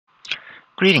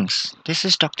Greetings, this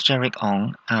is Dr. Derek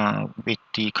Ong with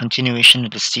the continuation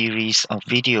of the series of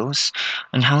videos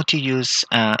on how to use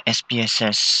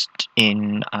SPSS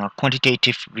in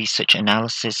quantitative research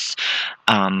analysis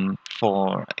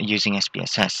for using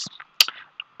SPSS.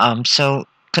 So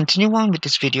continue on with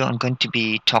this video, I'm going to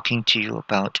be talking to you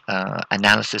about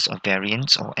analysis of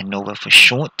variance, or ANOVA for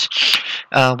short,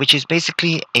 which is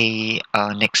basically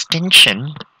an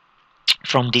extension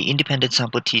from the independent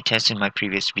sample t-test in my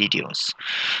previous videos.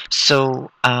 So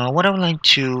what I would like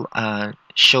to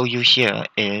show you here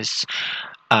is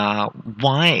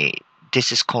why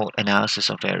this is called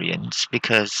analysis of variance,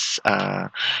 because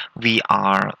we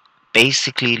are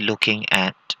basically looking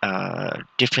at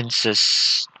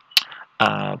differences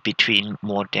between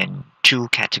more than two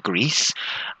categories.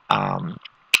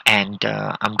 And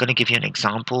I'm going to give you an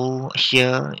example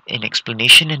here in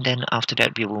explanation, and then after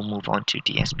that we will move on to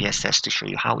the SPSS to show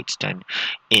you how it's done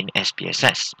in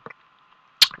SPSS.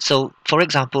 So for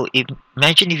example,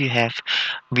 imagine if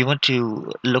we want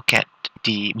to look at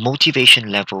the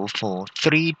motivation level for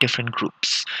three different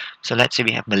groups. So let's say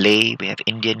we have Malay, we have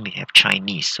Indian, we have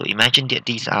Chinese. So imagine that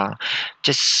these are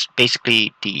just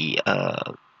basically the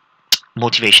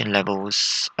motivation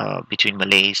levels between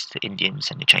Malays, the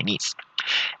Indians, and the Chinese.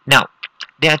 Now,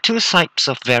 there are two types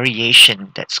of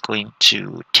variation that's going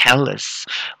to tell us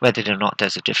whether or not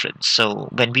there's a difference. So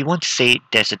when we want to say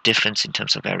there's a difference in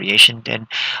terms of variation, then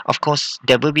of course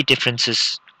there will be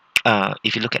differences.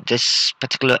 If you look at this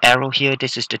particular arrow here,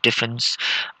 this is the difference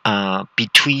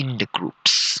between the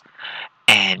groups,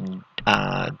 and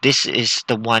this is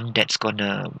the one that's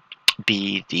gonna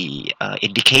be the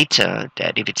indicator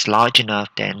that if it's large enough,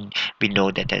 then we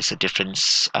know that there's a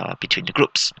difference between the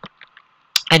groups.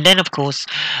 And then, of course,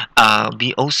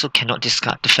 we also cannot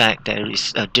discard the fact there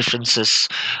is differences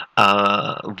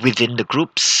within the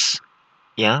groups.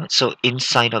 Yeah, so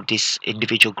inside of these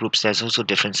individual groups, there's also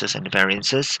differences and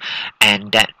variances,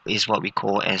 and that is what we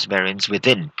call as variance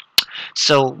within.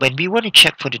 So when we want to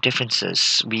check for the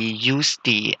differences, we use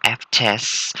the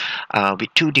F-test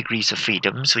with 2 degrees of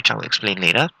freedoms, which I'll explain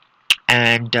later,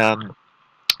 and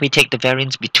we take the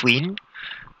variance between,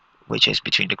 which is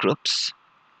between the groups,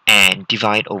 and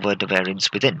divide over the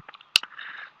variance within.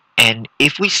 And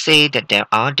if we say that there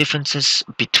are differences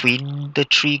between the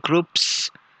three groups,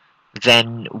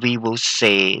 then we will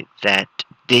say that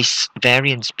this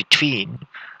variance between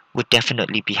would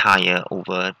definitely be higher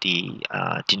over the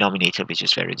denominator, which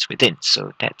is variance within.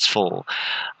 So that's for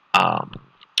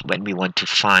when we want to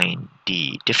find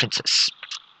the differences.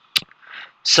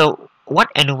 So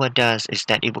what ANOVA does is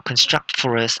that it will construct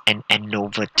for us an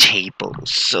ANOVA table.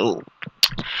 So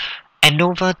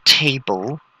ANOVA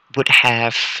table would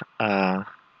have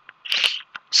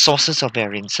sources of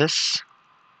variances,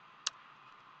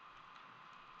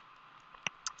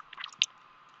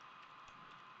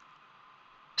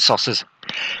 sources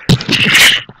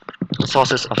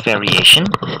of variation,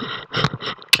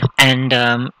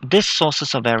 and this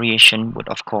sources of variation would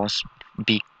of course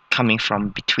be coming from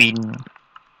between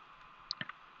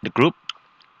the group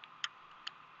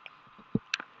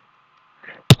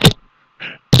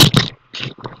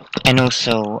and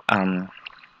also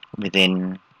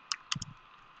within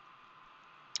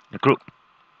the group.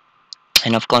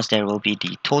 And of course there will be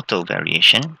the total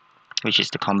variation, which is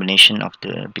the combination of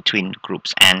the between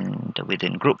groups and the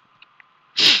within group.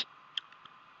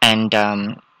 And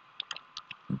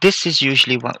this is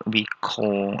usually what we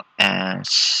call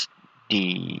as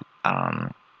the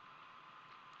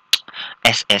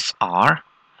SSR,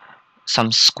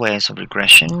 some squares of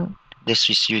regression. This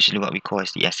is usually what we call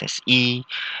as the SSE,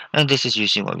 and this is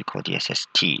usually what we call the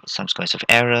SST, some squares of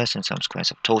errors and some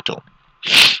squares of total.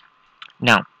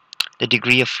 Now, the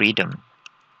degree of freedom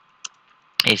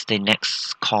is the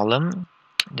next column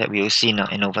that we will see in our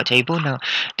ANOVA table. Now,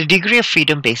 the degree of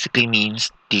freedom basically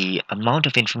means the amount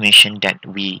of information that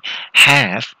we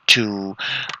have to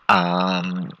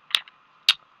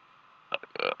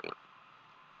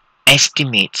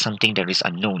estimate something that is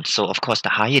unknown. So of course the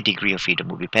higher degree of freedom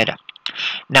will be better.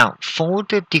 Now for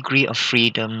the degree of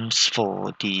freedoms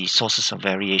for the sources of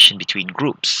variation between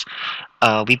groups,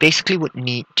 we basically would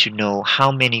need to know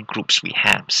how many groups we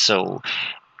have. So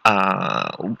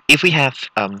if we have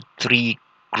 3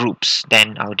 groups,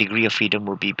 then our degree of freedom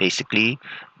will be basically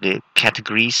the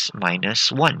categories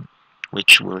minus 1,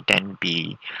 which will then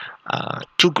be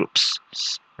 2 groups,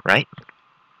 right?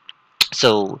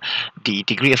 So the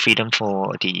degree of freedom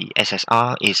for the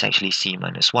SSR is actually C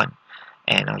minus 1,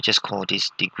 and I'll just call this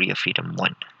degree of freedom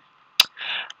 1.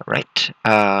 Right.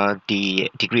 The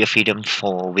degree of freedom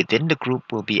for within the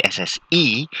group will be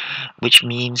SSE, which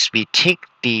means we take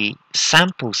the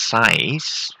sample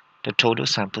size the total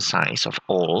sample size of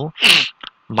all,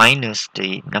 minus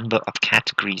the number of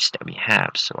categories that we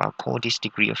have. So I'll call this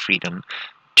degree of freedom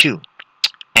 2.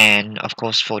 And of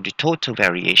course, for the total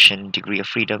variation, degree of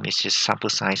freedom is just sample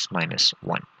size minus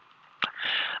 1.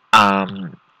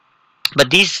 But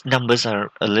these numbers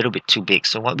are a little bit too big.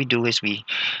 So what we do is we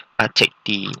take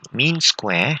the mean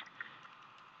square,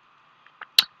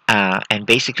 and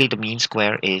basically the mean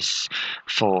square is,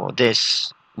 for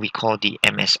this, we call the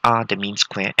MSR, the mean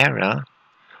square error,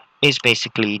 is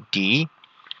basically the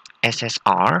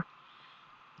SSR,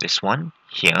 this one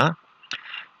here,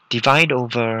 divide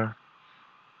over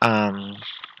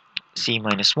C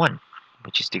minus 1,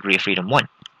 which is degree of freedom 1.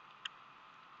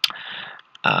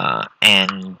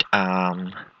 And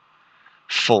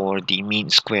for the mean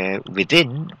square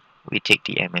within, we take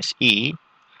the MSE,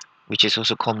 which is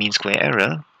also called mean square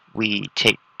error. We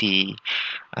take the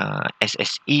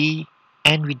SSE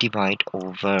and we divide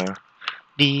over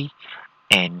the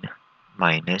N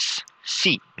minus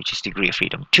C, which is degree of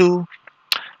freedom 2.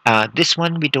 This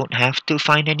one we don't have to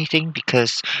find anything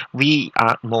because we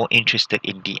are more interested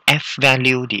in the F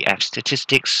value, the F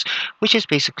statistics, which is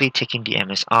basically taking the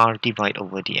MSR divide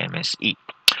over the MSE.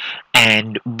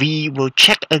 And we will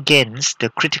check against the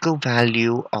critical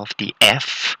value of the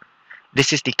F.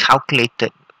 This is the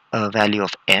calculated value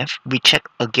of F. We check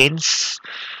against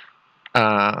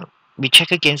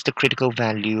the critical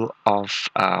value of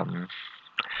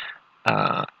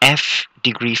F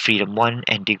degree freedom 1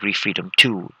 and degree freedom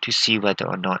 2 to see whether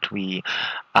or not we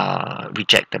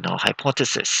reject the null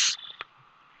hypothesis.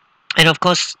 And of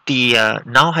course, the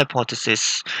null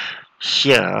hypothesis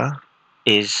here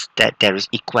is that there is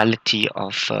equality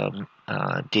of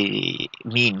the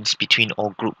means between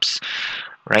all groups,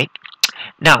 right?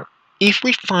 Now, if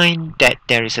we find that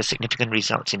there is a significant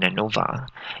result in ANOVA,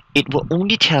 it will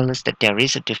only tell us that there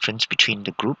is a difference between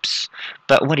the groups,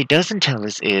 but what it doesn't tell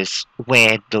us is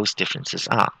where those differences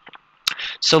are.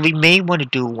 So we may want to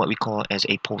do what we call as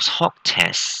a post hoc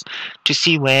test to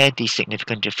see where the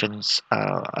significant difference,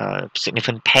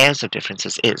 significant pairs of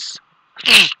differences is.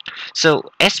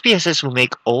 So SPSS will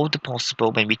make all the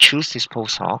possible, when we choose this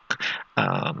post hoc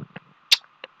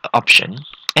option,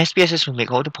 SPSS will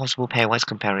make all the possible pairwise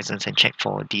comparisons and check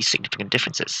for these significant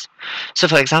differences. So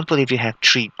for example, if you have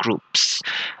 3 groups,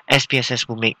 SPSS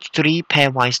will make 3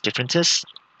 pairwise differences,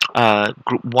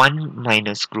 group 1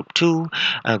 minus group 2,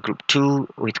 group 2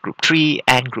 with group 3,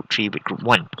 and group 3 with group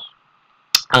 1.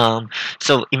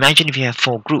 So imagine if you have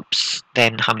 4 groups,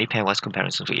 then how many pairwise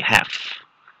comparisons will you have?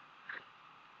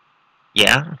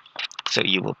 Yeah, so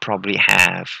you will probably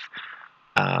have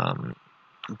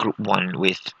group 1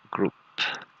 with group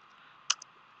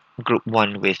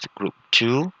 1 with group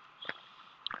 2,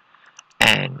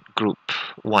 and group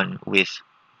 1 with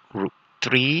group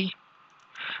 3,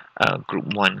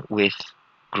 group 1 with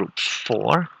group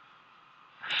 4,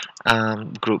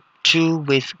 group 2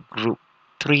 with group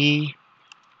 3,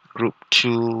 group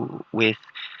 2 with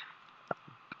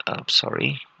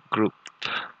group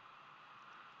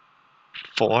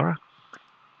 4,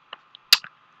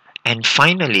 and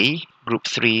finally group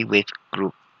 3 with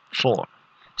group 4.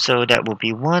 So that will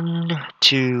be 1,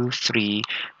 2, 3,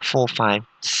 4, 5,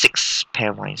 6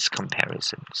 pairwise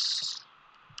comparisons.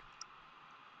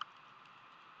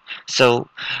 So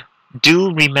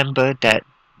do remember that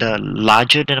the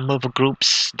larger the number of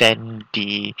groups, then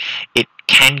it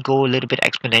can go a little bit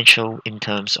exponential in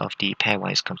terms of the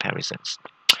pairwise comparisons.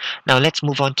 Now let's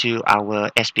move on to our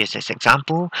SPSS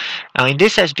example. Now in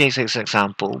this SPSS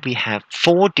example, we have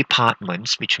 4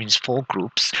 departments, which means 4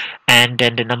 groups, and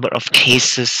then the number of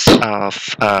cases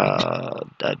of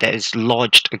that is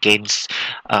lodged against,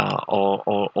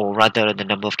 or rather the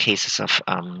number of cases of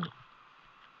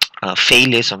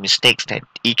failures or mistakes that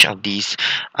each of these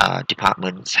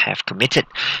departments have committed.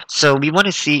 So we want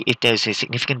to see if there's a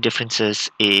significant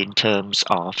differences in terms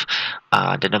of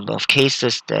the number of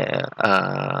cases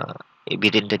that,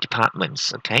 within the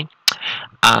departments. Okay.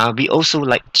 We also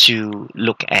like to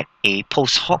look at a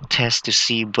post hoc test to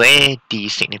see where the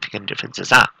significant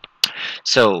differences are.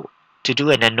 So to do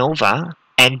an ANOVA,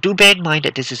 and do bear in mind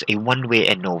that this is a one-way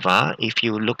ANOVA. If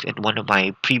you look at one of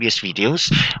my previous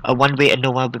videos, a one-way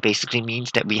ANOVA basically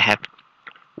means that we have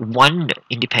one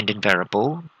independent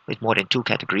variable with more than 2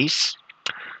 categories,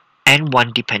 and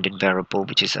one dependent variable,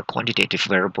 which is a quantitative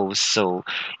variable. So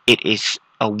it is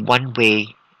a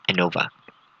one-way ANOVA.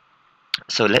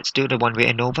 So let's do the one-way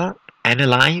ANOVA.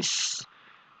 Analyze,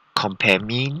 compare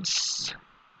means,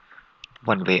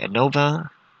 one-way ANOVA.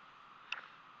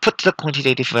 Put the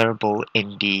quantitative variable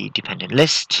in the dependent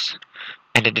list,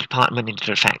 and the department into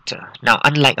the factor. Now,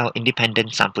 unlike our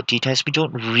independent sample t-test, we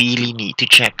don't really need to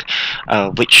check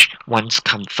which ones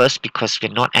come first, because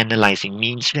we're not analyzing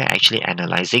means, we're actually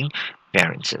analyzing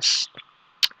variances.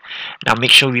 Now,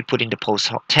 make sure we put in the post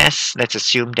hoc test. Let's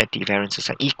assume that the variances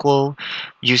are equal.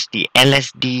 Use the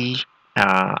LSD.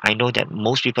 I know that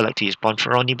most people like to use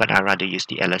Bonferroni, but I rather use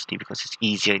the LSD because it's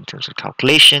easier in terms of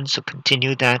calculation. So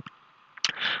continue that.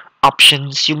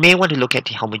 Options, you may want to look at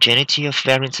the homogeneity of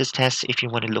variances test. If you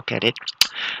want to look at it,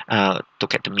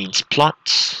 look at the means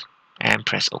plot and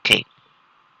press OK.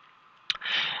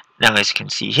 Now, as you can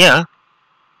see here,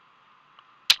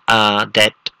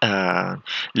 that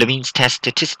Levine's test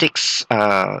statistics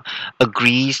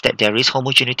agrees that there is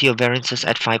homogeneity of variances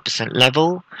at 5%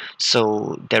 level.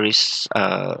 So there is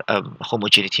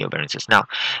homogeneity of variances. Now,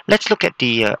 let's look at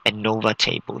the ANOVA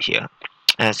table here.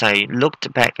 As I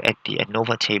looked back at the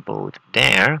ANOVA table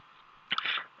there,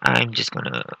 I'm just going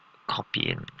to copy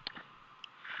in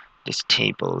this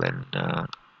table and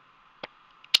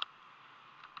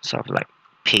sort of like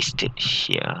paste it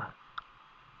here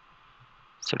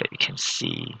so that you can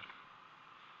see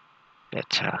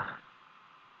better.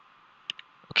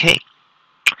 Okay,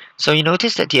 so you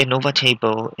notice that the ANOVA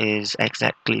table is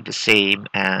exactly the same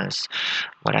as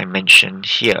what I mentioned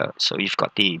here. So you've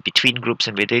got the between groups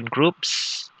and within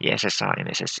groups, the SSR and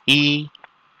SSE.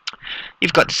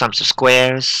 You've got the sums of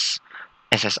squares,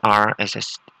 SSR,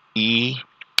 SSE,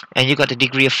 and you've got the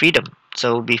degree of freedom.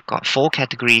 So we've got 4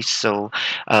 categories. So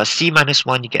C minus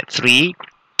 1, you get 3.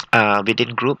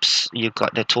 Within groups, you've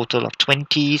got the total of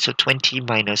 20. So 20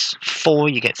 minus 4,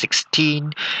 you get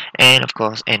 16. And of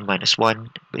course, n minus 1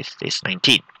 with this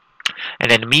 19.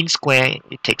 And then the mean square,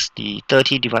 it takes the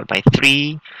 30 divided by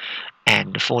 3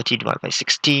 and the 40 divided by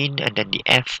 16, and then the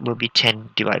F will be 10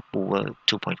 divided over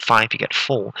 2.5, you get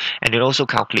 4. And it also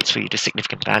calculates for you the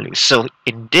significant values. So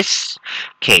in this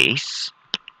case,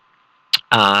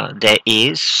 there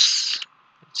is,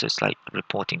 just like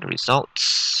reporting the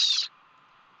results,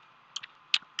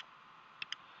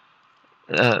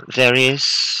 there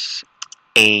is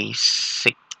a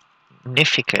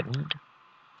significant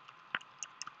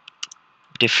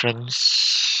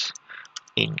difference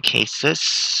in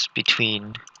cases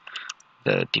between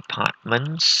the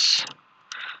departments.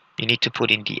 You need to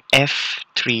put in the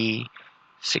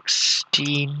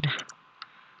F316,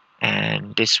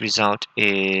 and this result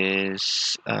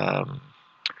is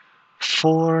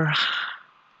 4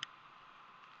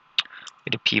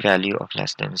 with a p-value of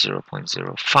less than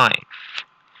 0.05.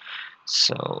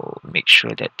 So make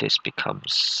sure that this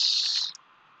becomes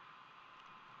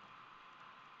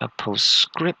a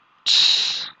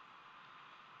postscript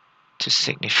to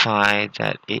signify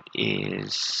that it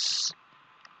is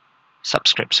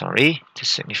subscript, sorry, to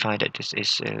signify that this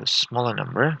is a smaller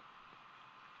number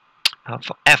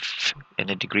for F in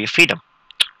the degree of freedom.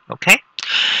 Okay,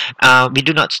 we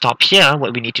do not stop here.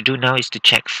 What we need to do now is to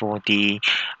check for the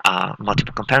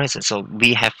multiple comparison. So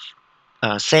we have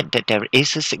said that there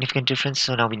is a significant difference,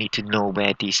 so now we need to know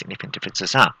where these significant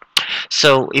differences are.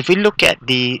 So if we look at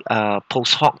the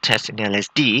post hoc test in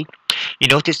LSD, you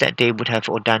notice that they would have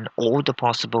done all the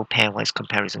possible pairwise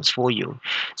comparisons for you.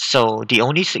 So the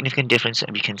only significant difference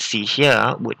that we can see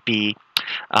here would be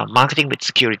marketing with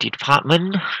security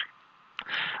department,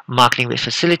 marketing with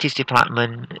facilities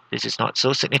department. This is not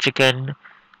so significant.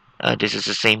 This is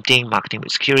the same thing, marketing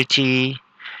with security,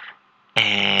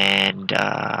 and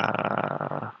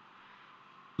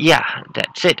yeah,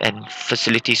 that's it. And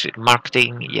facilities with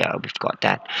marketing, yeah, we've got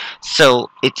that. So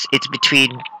it's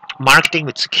between marketing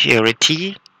with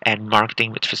security and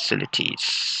marketing with facilities.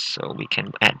 So we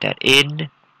can add that in.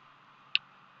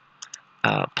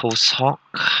 Post hoc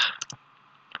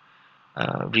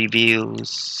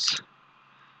reviews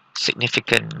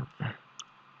significant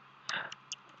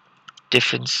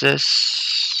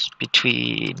differences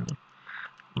between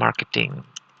marketing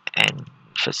and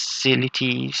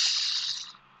facilities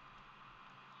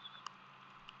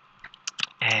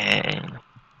and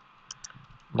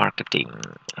marketing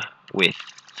with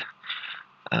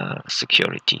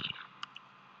security.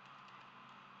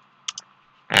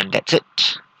 And that's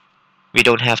it. We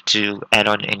don't have to add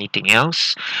on anything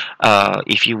else.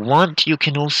 If you want, you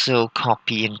can also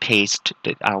copy and paste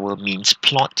our means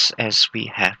plots as we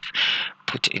have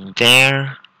put in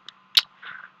there.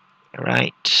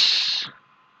 Right.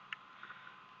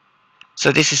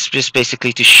 So this is just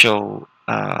basically to show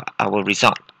our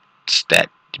results that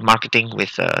marketing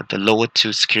with the lower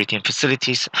two, security and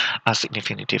facilities, are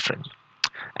significantly different.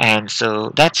 And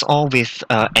so that's all with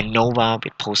ANOVA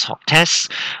with post hoc tests.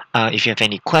 If you have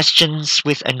any questions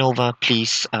with ANOVA,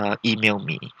 please email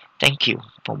me. Thank you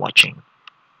for watching.